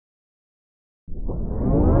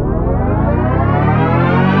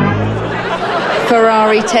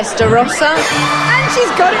Ferrari Testarossa. And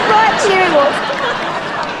she's got it right, here it was.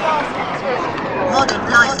 Modern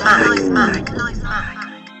Life Mag.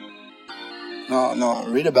 No,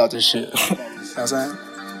 read about this shit. You know what I'm saying?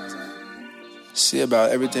 See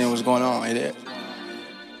about everything that's going on, ain't it?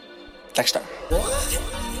 Dexter.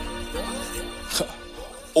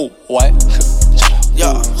 Oh, what?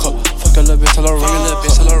 Yeah, fuck a little bit till I read.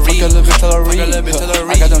 Fuck a little bit till I read.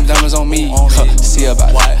 I got them diamonds on me. See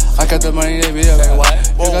about it. I got the money, they be about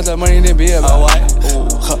it. You got the money, they be about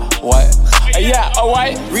it. What? Yeah,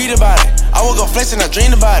 alright. Read about it. I woke up flexing, I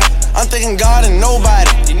dreamed about it. I'm thinking God and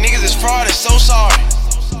nobody. These niggas is fraud, it's so sorry.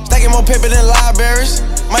 Stacking more paper than libraries.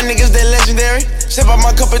 My niggas, they legendary. Sip out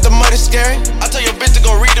my cup at the mud, it's scary. I tell your bitch to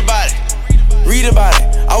go read about it. Read about it.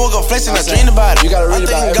 I woke up flexing, I dreamed about it. You gotta read I'm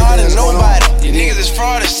about thinking God and nobody. These Yeah. niggas is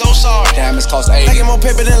fraud, it's so sorry. Diamonds cost 80. Stacking more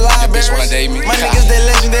paper than libraries. Bitch wanna date me. My niggas, they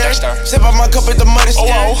legendary. Sip out my cup at the mud, it's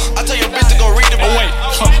scary. I tell your bitch to go read about it.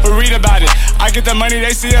 Read about it. I get the money,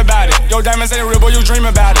 they see about it. Yo, diamonds ain't real, boy, you dream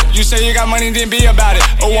about it. You say you got money, then be about it.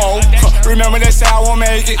 Oh, whoa. Remember they say I won't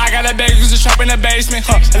make it. I got a bag, used to trap in the basement.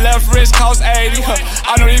 Left wrist cost 80.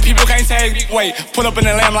 I know these people can't take me. Wait, pull up in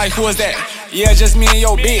the lamb like, who is that? Yeah, just me and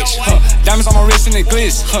your bitch. Diamonds on my wrist and the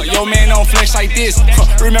glitz. Yo, man don't flex like this.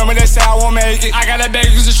 Remember they say I won't make it. I got a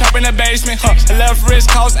bag, used to trap in the basement. Left wrist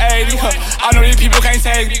cost 80. I know these people can't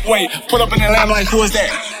take me. Wait, pull up in the lamb like, who is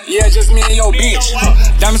that? Yeah, just me and your bitch.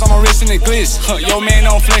 Diamonds on my wrist and the glitz. Yo, man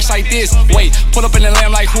don't flex like this. Wait, pull up in the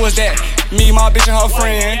lamb like, who is that? Me, my bitch, and her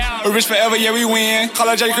friend. We're rich forever, yeah, we win. Call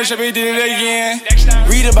her J. Christian, we did it again.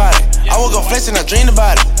 Read about it. I woke up flexing, I dreamed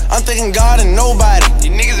about it. I'm thinking God and nobody.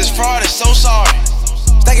 These niggas is fraud, it's so sorry.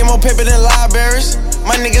 Stacking more paper than libraries.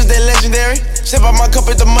 My niggas, they legendary. Sip out my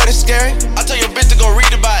cup at the mud, it's scary. I tell your bitch to go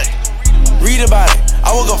read about it. Read about it.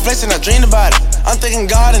 I woke up flexing, I dreamed about it. I'm thinking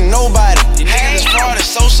God and nobody. These niggas is fraud, it's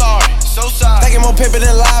so sorry. Stacking more paper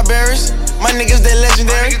than libraries. My niggas, they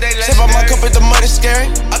legendary. Sip out my cup at the mud, it's scary.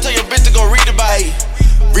 I tell your bitch to go read about it.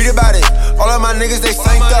 Read about it. All of my niggas, they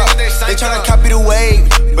synced up. They tryna copy the wave,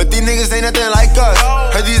 but these niggas ain't nothing like us.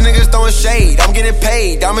 Heard these niggas throwing shade. I'm getting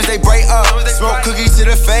paid. Diamonds, they break up. Smoke cookies to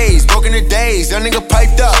the face. Broken the days. Young nigga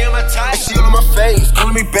piped up. And she all on my face.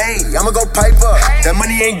 Calling me babe. I'ma go pipe up. That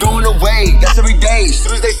money ain't going away. That's every day.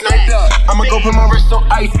 Soon as they sniped up, I'ma go put my wrist on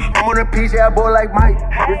ice. I'm on a PJ, I boy like Mike.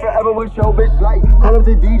 We forever with your bitch like. Call up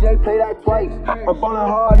the DJ, play that twice. I'm falling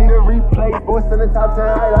hard, need a replay. Boys in the top 10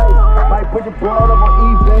 highlights. Might put your broad up on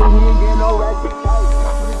eBay. He ain't getting no ratchet.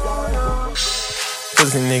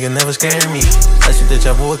 Pussy nigga never scared me. I shoot the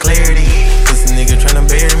chopper with clarity. Pussy nigga tryna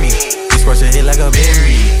bury me. He squash your head like a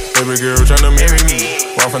berry. Baby girl tryna marry me.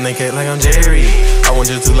 Walk from the cat like I'm Jerry. I want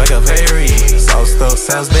you to like a fairy. Sauced up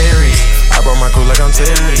Salisbury. I brought my crew like I'm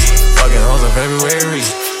Terry. Fucking hoes in February.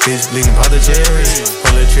 Bitch bleeding pot the cherry.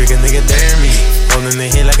 Pull a trick, a nigga dare me. Holding the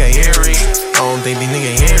head like a Harry. I don't think these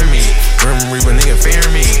niggas hear me. Grim Reaper nigga fear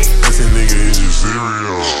me. Pussy nigga is you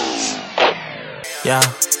serious? Yeah.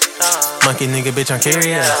 Monkey nigga, bitch, I'm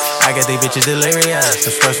curious. I got these bitches delirious.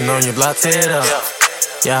 Construction on your block, tear it up.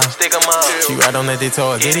 Yeah, stick 'em up. She ride on that dick,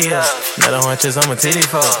 told her giddy up. Not on hunches, I'm a titty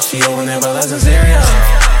fuck. She open that but that's a cereal.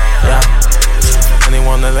 Yeah. And they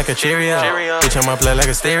want that like a Cheerio. Bitch, on my play like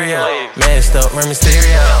a stereo. Mashed up, Remy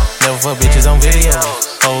Stereo. Never fuck bitches on video.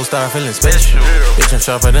 Whole star feeling special. Bitch, I'm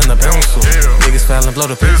sharper than a pencil. Niggas foul and blow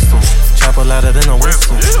the pistol. Chopper louder than a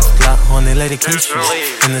whistle. Glock horny, lady kiss you.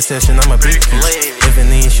 In the session, I'm a big you. If it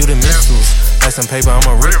ain't shooting missiles. Like some paper,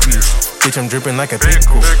 I'ma rip you. Bitch, I'm dripping like a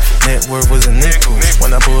pickle. Net worth was a nickel.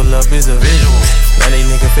 When I pull up, it's a visual. Now they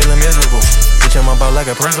nigga feeling miserable. Bitch, I'm about like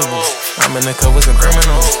a principal. I'm in the cut with some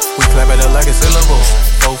criminals. We clap it up like a syllable.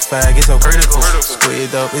 4-5 get so critical.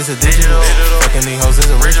 Squid up, it's a digital. Fucking these hoes is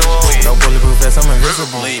a ritual. No bulletproof vest, I'm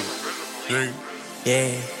invisible.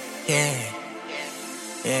 Yeah, yeah,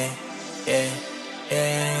 yeah, yeah,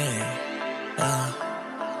 yeah.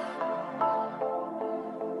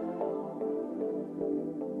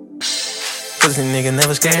 Pussy nigga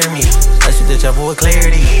never scared me. I shoot the chopper with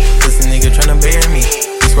clarity. Pussy nigga tryna bury me.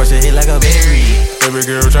 He squash your head like a berry. Baby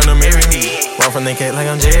girl tryna marry me. Walk from the cat like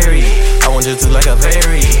I'm Jerry. I want you to like a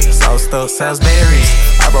fairy. Sauced up Salisbury.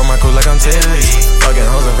 I brought my crew like I'm Terry. Fucking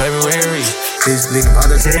hoes in February. Bitch bleeding pot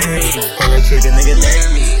the cherry. Pull a trick, a nigga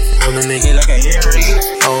dare me. Hold a nigga like a Harry.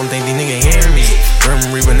 I don't think these niggas hear me.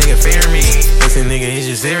 Grim Reaper nigga fear me. Pussy nigga, is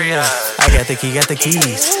you serious? I got the key, got the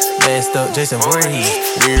keys. Messed up Jason Voorhees.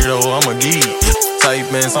 Weirdo, I'm a geek. Type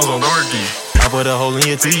man, songs on dorky. I put a hole in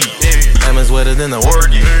your teeth. Diamonds wetter than a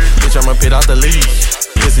orgy. Bitch, I'ma pit out the leash.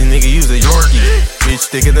 Pussy nigga, use a Yorkie. Bitch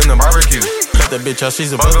thicker than a barbecue. that bitch out,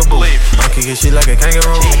 she's a bugaboo. I'm kicking shit like a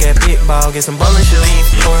kangaroo. I got big ball, get some bowling shoes.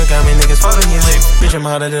 Foreign got me niggas following you. Bitch, I'm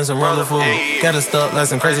hotter than some roller food. Gotta stuck like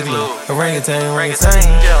some crazy glue. Orangutan.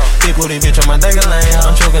 Big booty bitch on my dagger lane.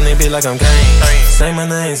 I'm choking that bitch like I'm Kane. Say my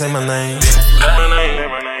name, say my name.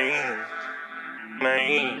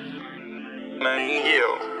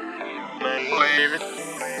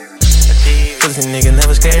 Pussy nigga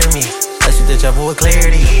never scared me. I shoot that chopper with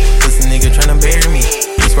clarity. Pussy nigga tryna bury me.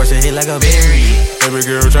 He squash your head like a berry. Every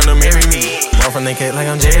girl tryna marry me. Off from the cat like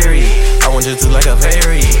I'm Jerry. I want you to like a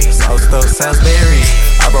fairy. Sauced up Salisbury.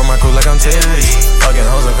 I brought my crew like I'm Terry. Fucking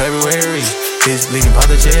hoes in February. Bitch bleeding, pop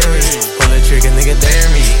the cherry. Pull a trigger, nigga dare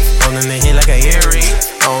me. On the head like a Harry.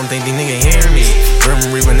 I don't think these niggas hear me. Grim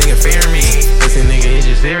Reaper, nigga fear me. Pussy nigga, is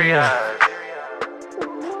you serious?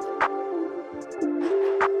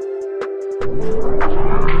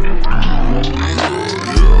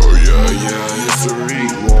 Yeah, history.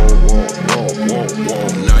 Whoa.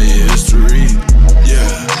 Now your history. Yeah,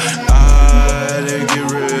 I didn't get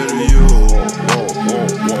rid of you. Whoa.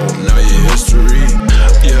 Now your history.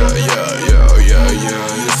 Yeah,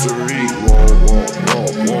 history. Whoa.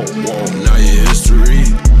 Now your history.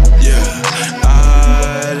 Yeah, I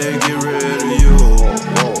didn't get rid of you.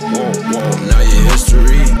 Whoa. Now your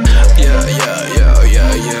history. Yeah,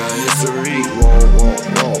 history. Whoa.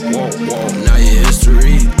 Now your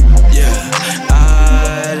history. Yeah, I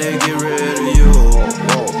didn't get rid of you.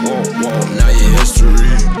 Whoa. Now your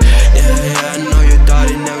history. Yeah, I know you thought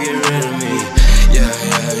you'd never get rid of me. Yeah,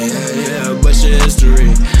 but your history.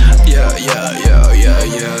 Yeah,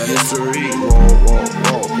 history. Whoa.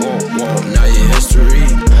 Now your history.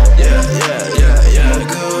 Yeah,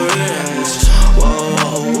 good riddance. Whoa,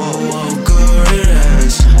 good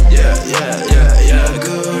riddance. Yeah,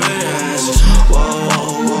 good riddance.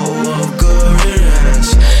 Whoa, good riddance.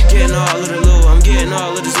 Getting all of the loot, I'm getting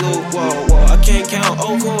all of this loot. Whoa, I can't count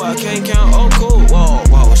cool.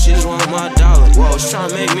 Whoa, she just want my dollar. Whoa, she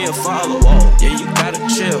tryna make me a follower. Whoa, yeah, you gotta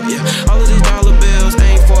chill. Yeah, all of these dollar bills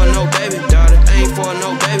ain't for no baby daughter.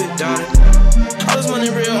 All this money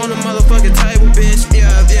real on the motherfucking table, bitch.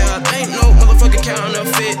 Yeah, ain't no motherfucking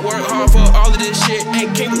counterfeit. Work hard for all of this shit.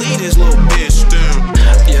 Can't believe this little bitch. Damn.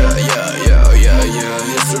 Yeah,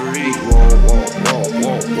 history. Whoa.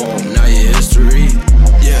 Now your history.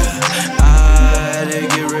 Yeah, I didn't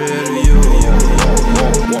get rid of you.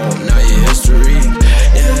 Whoa. Now your history.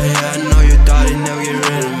 Yeah, I know you thought you'd never get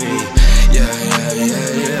rid of me.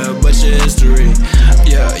 Yeah, but your history.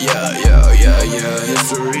 Yeah,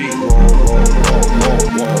 history. Whoa.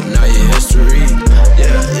 Now your history.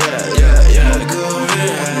 Yeah, good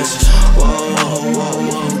riddance. Whoa,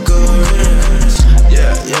 good riddance.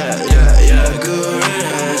 Yeah, good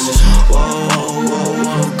riddance. Whoa,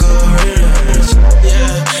 good riddance.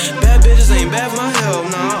 Yeah, bad bitches ain't bad for my health,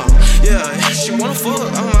 nah. Yeah, she wanna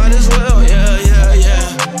fuck, I might as well. Yeah.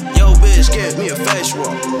 Yo, bitch, get me a face roll.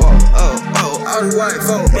 Whoa, all the white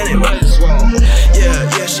folk, man, it might as well.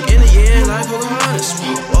 Yeah, she in the end like Pocahontas.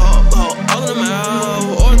 Whoa, all of them out,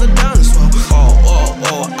 or the downers.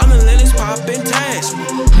 Whoa, I'm in Lennox popping tags.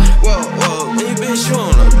 Whoa, any bitch you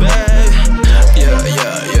on a bag. Yeah,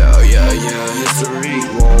 history.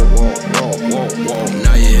 Whoa.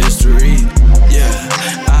 Now your history. Yeah,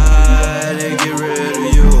 I didn't get rid of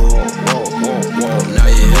you. Whoa. Now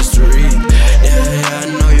your history. Yeah, I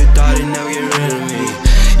know you thought you'd never get rid of me.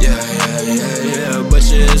 Yeah, but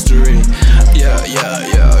your history. Yeah,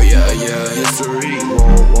 history.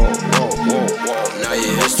 Whoa. Now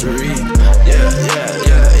your history. Yeah,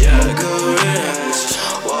 good riddance.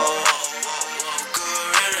 Whoa, good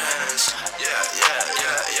riddance. Yeah,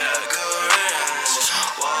 good riddance.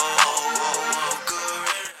 Whoa, good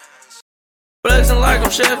riddance. Flexing like I'm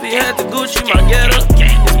Chevy, had the Gucci, my getter.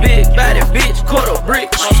 This big body bitch, quarter brick,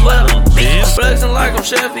 my sweater. Flexing like I'm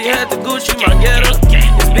Chevy, had the Gucci, my getter.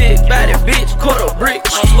 This big body bitch, quarter brick,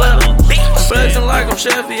 my sweater. Flexing like I'm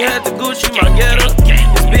Chevy, had the Gucci, my getter.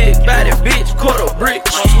 This big body bitch, quarter brick,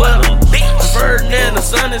 my sweater. Ferdinand, the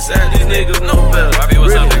sun inside, these niggas know better.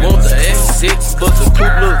 Really want the X6, but the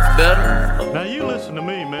coupe looks better. Now you listen to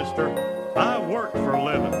me, mister. I work for a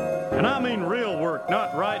living. And I mean real work,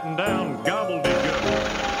 not writing down gobbledygook.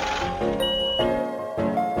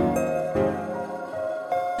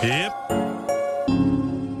 Yep.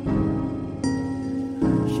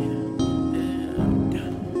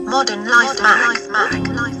 Modern Life Mag.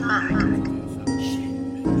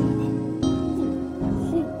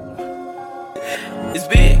 It's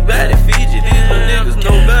big body Fiji, these little niggas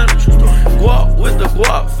know better. Guap with the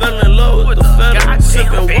guap, feeling low with the fella.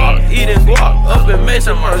 Sippin' walk, eating guap, up in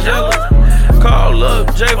Mason Margiela. Call up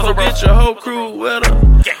J4, get your whole crew with her.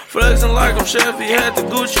 Flexing like I'm Chevy, had the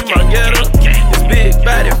Gucci, my getter.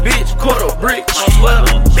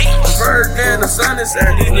 work and the sun is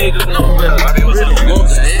out. These niggas know better. Really want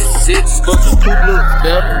the S6, but the poop look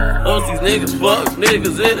better. Most these niggas fuck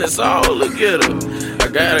niggas and it's all look at them. I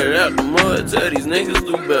got it out the mud, tell these niggas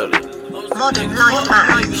do better. Modern life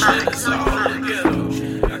marriage. I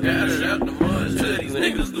got it out the mud, tell these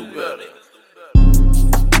niggas do better.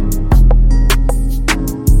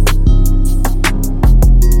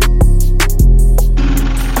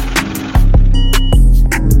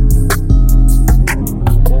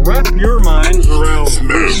 Wrap your minds around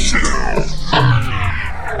this.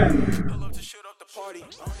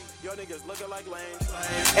 Yo niggas looking like lames.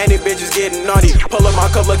 And these bitches getting naughty. Pull up my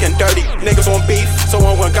cup looking dirty. Niggas want beef, so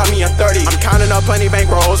one got me a 30. I'm counting up plenty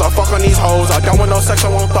bankrolls. I fuck on these hoes. I don't want no sex, I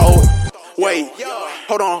won't throw. Wait,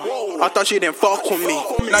 hold on. I thought you didn't fuck with me.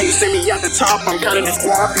 Now you see me at the top. I'm counting this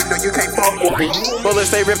squad. You know you can't fuck with me. Bullets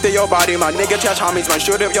they rip through your body. My nigga trash homies. My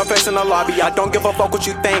shoot up your face in the lobby. I don't give a fuck what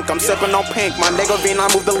you think. I'm sipping on pink. My nigga Veen, I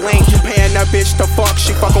move the link. Paying that bitch to fuck.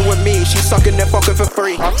 She fucking with me. She sucking and fucking for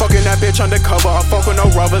free. I'm fucking that bitch undercover. I fuck with no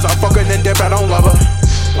rubbers. I fucking and dip. I don't love her.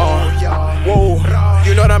 Whoa.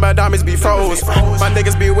 You know that my diamonds be froze. My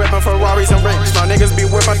niggas be whipping Ferraris and rings. My niggas be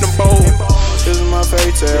whipping them bold. This is my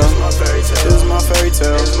fairy tale. This is my fairy tale. This is my fairy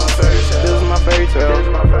tale. This is my fairy tale.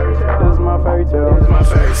 This is my fairy tale. This is my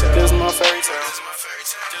fairy tale. This is my fairy tale. This is my fairy tale.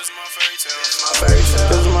 This is my fairy tale. This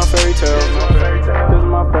is my fairy tale. This is my fairy tale. This is my fairy tale. This is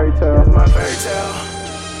my fairy tale. This is my fairy tale.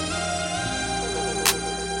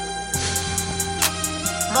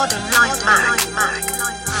 Modern life marriage.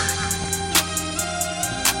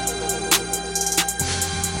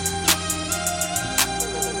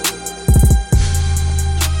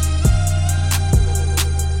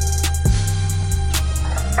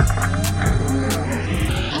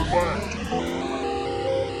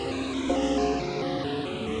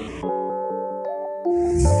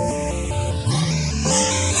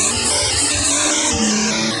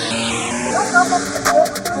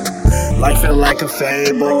 Life feel like a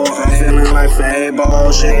fable, I'm feeling like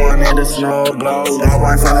Fable. She wanted a snow globe, got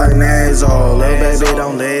wife for her nasal. Little baby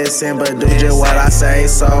don't listen, but do just what I say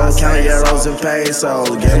so. Count euros and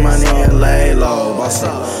pesos, get money and lay low. Boss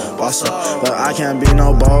up, but I can't be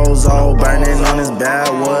no bozo. Burning on this bad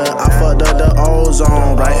wood, I fucked up the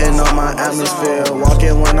ozone. Brighten up my atmosphere,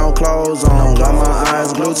 walking with no clothes on. Got my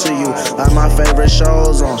eyes glued to you, like my favorite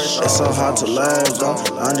shows on. It's so hard to let go,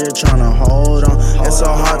 I'm just tryna hold on. It's so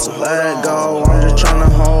hard to let go, I'm just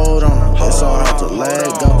tryna hold on. It's so hard to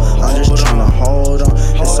let go, I'm just tryna hold on.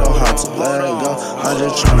 It's so hard to let go, I'm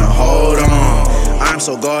just tryna hold on. I'm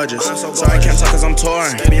so gorgeous, sorry I can't talk cause I'm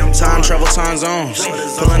touring. Time travel, time zones,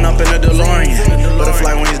 pulling up in the DeLorean.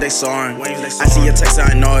 Butterfly wings, they soaring. I see your text,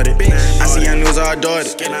 I ignored it. I see your news, I adored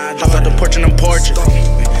it. Hop out the porch and I'm portraits.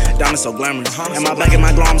 Diamonds so glamorous, and my back and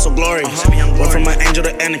my glow, I'm so glorious. Went from an angel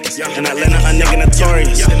to anarchist, in Atlanta a nigga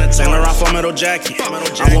notorious. Saint Laurent for metal jacket,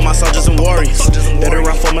 I'm with my soldiers and warriors. Better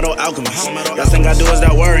run for metal alchemists, y'all think I do is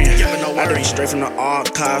that worrying. I drink straight from the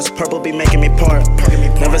archives, purple be making me part.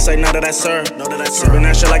 Never say no to that sir, sippin'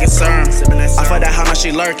 that shit like it's CERN. I fight that how now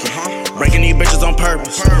she lurking, breaking these bitches on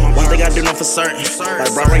purpose. One thing I do know for certain,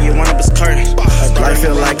 like bro, you one up his curtain. Life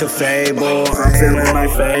feel like a fable, I'm feeling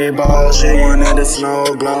like Fable. She wanted a snow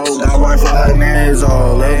globe, got wife for her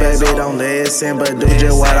nasal. Little baby don't listen, but do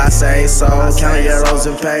just what I say so. Count euros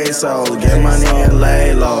and pesos, get money and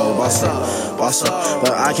lay low. Boss up,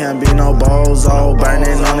 but I can't be no bozo.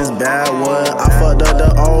 Burning on this bad wood, I fucked up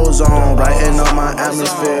the ozone. Brighten up my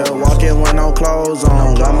atmosphere, walking with no clothes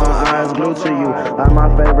on. Got my eyes glued to you, like my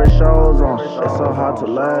favorite shows on. It's so hard to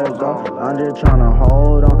let go, I'm just tryna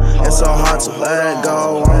hold on. It's so hard to let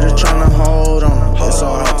go, I'm just tryna hold on. It's so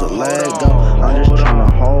hard to let go, I'm just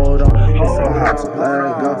tryna hold on. It's so hard to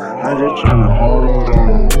let go, I'm just tryna hold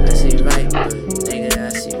on. I see right through it, nigga, I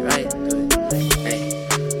see right through it. Ay,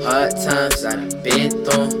 hard times I done been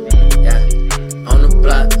through 'em, yeah. On the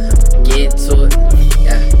block, get to it,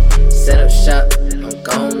 yeah. Set up shop, I'm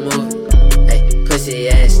gon' move it. Ay, pussy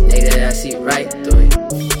ass nigga, I see right through it.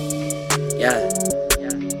 Yeah,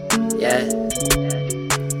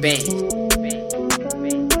 bang.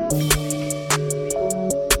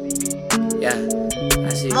 Yeah,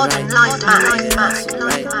 I see Modern right life through it, I see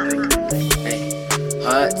right through it. Ay,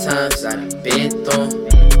 hard times I done been through 'em,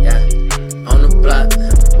 yeah. On the block,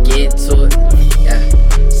 get to it, yeah.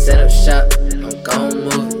 Set up shop, I'm gon'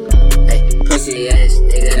 move it. Ay, pussy ass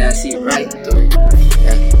nigga, I see right through it.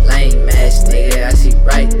 Yeah, lame ass nigga, I see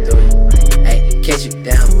right through it. Ay, catch you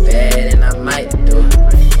down bad and I might do it.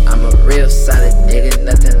 I'm a real solid nigga,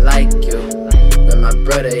 nothing like you. But my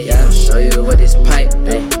brother, yeah, I'll show you what this pipe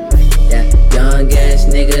do. Yeah, young ass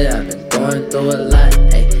nigga, I've been going through a lot.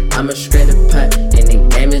 Ay, I'ma scrape the pot, and the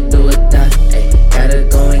game is do or die. Ay, gotta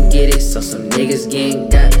go and get get it, so some niggas getting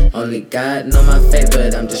got. Only God know my fate,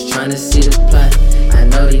 but I'm just tryna see the plot. I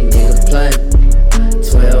know these niggas plotting.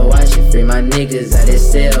 12 watching, free my niggas out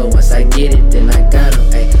this cell. Once I get it, then I got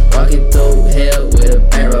them. Ay, walking through hell with a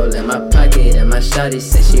barrel in my pocket, and my shawty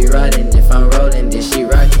say she riding. If I'm rolling, then she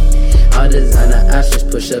rocking. All designer options,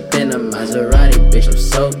 push up in a Maserati. Bitch, I'm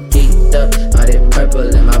so geeked up. All that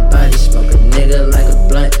purple in my body. Smoke a nigga like a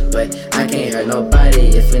blunt, but I can't hurt nobody.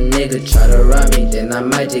 If a nigga try to rob me, then I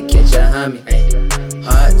might just catch a homie. Ay,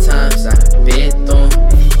 hard times, I've been through 'em.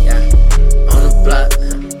 Yeah, on the block,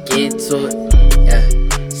 get to it. Yeah,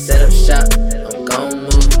 set up shop, I'm gon'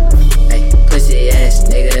 move. Ay, pussy ass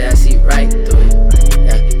nigga, I see right through it.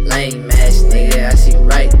 Yeah, lame ass nigga, I see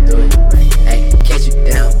right through it. Ay, catch you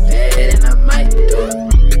down bad and I might do it.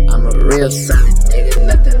 I'm a real solid nigga,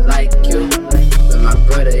 nothing like you. But my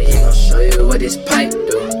brother, he gon' show you what this pipe do.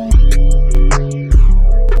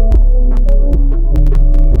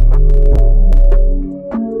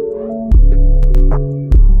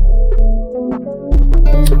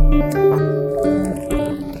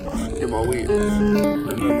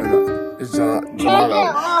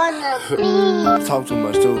 Talk too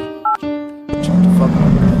much too. Shut the fuck up.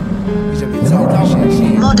 He just be talking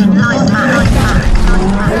shit. Modern life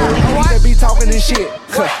He just be talking this shit.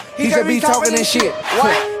 He just be talking this shit.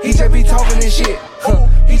 He just be talking this shit.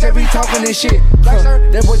 He just be talking this shit.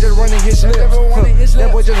 That boy just running his lips.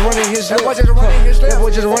 That boy just running his lips. That boy just running his lips. That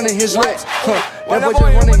boy just running his lips. That boy just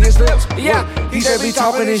running his lips. Yeah, he just be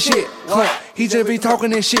talking this shit. He just be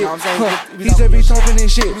talking this shit. He just be talking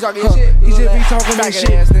this shit. He just be talking this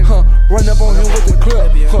shit. Run up on him with the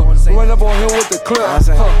clip. Run up on him with the clip.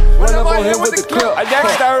 Run up on him with the clip.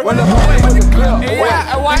 Run up on him with the clip.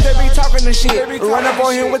 He just be talking this shit. Run up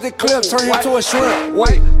on him with the clip. Turn him to a shrimp.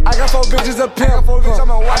 Wait, I got 4 bitches a pimp.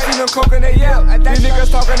 I see them coke and they yell. These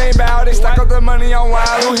niggas talking they bout. They stack up the money on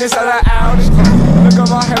wild. Who hits out of Audi? Look at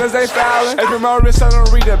my haters, they fouling. Every my wrist, I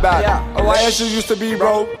don't read about it. Oh, I actually used to be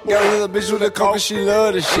broke. Got a little bitch with the coke and she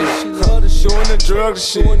love the shit. Doing the drugs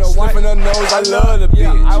shit. Sniffing her nose, I love the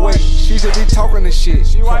bitch. Wait, she just be talking the shit.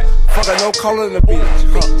 Fuck her, no calling the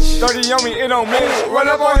bitch. 30 on me, it don't miss. Run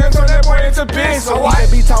up on him, turn that boy into bitch. So he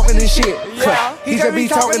just be talking this shit. He just be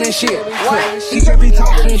talking this shit. He just be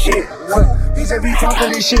talking this shit. He just be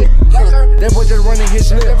talking this shit. That boy just running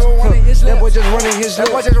his lips. That boy just running his lips. That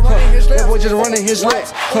boy just running his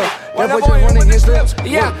lips. That boy just running his lips.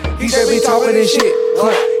 Yeah, he just be talking this shit.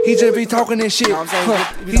 He just be talking this shit.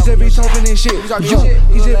 He just be talking this shit. He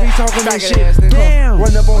just be talking this shit. Damn.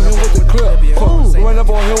 Run up on him with the clip. Run up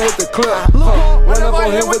on him with the clip. Run up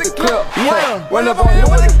on him with the clip. Run up on him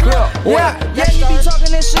with the clip. Yeah, he be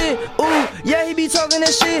talking that shit. Ooh, yeah, he be talking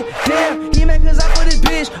that shit. Damn, he mad cause I put his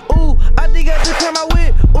bitch. Ooh, I think I just clear my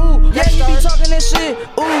whip. Ooh, yeah, he be talking that shit.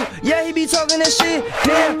 Ooh, yeah, he be talking that shit.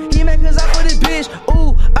 Damn, he mad cause I put his bitch.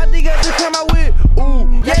 Ooh, I think I just clear my whip. Ooh,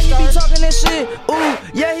 yeah, he be talking that shit. Ooh,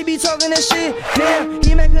 yeah, he be talking that shit. Damn,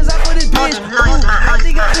 he mad cause I put his bitch. Ooh, I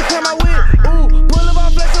think I just clear my whip. Ooh, pull up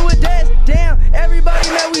on flexing with dads. Damn, everybody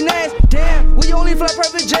mad we nasty. Damn, we only fly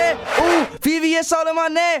private jet. Ooh, VVS all in my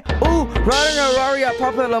neck. Ooh, riding a Rari, I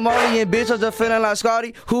pop a Lamali and bitch, I just feeling like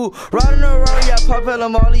Scotty. Who riding a Rari, I pop a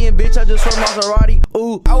Lamali and bitch, I just swear Maserati.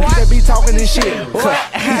 Ooh, he just be talking this shit. He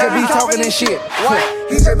just be talking this shit.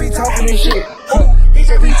 He just be talking this shit. He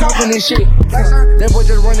just be talking this shit. That boy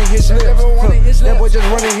just running his lips. That boy just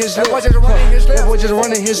running his lips. That boy just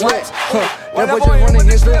running his lips. That boy just running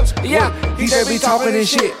his lips. Yeah, he just be talking this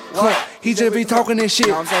shit. He just be talking this shit.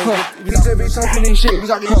 He just be talking this shit. He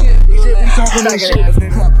just be talking this shit.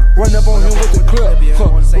 Run up on him with the clip.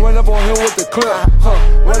 Run up on him with the clip.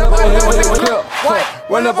 Run up on him with the clip.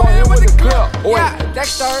 Run up on him with the clip. Yeah,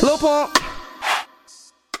 Dexter. Lil Pump.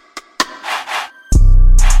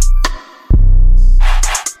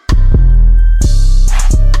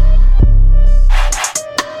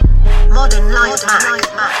 Modern life.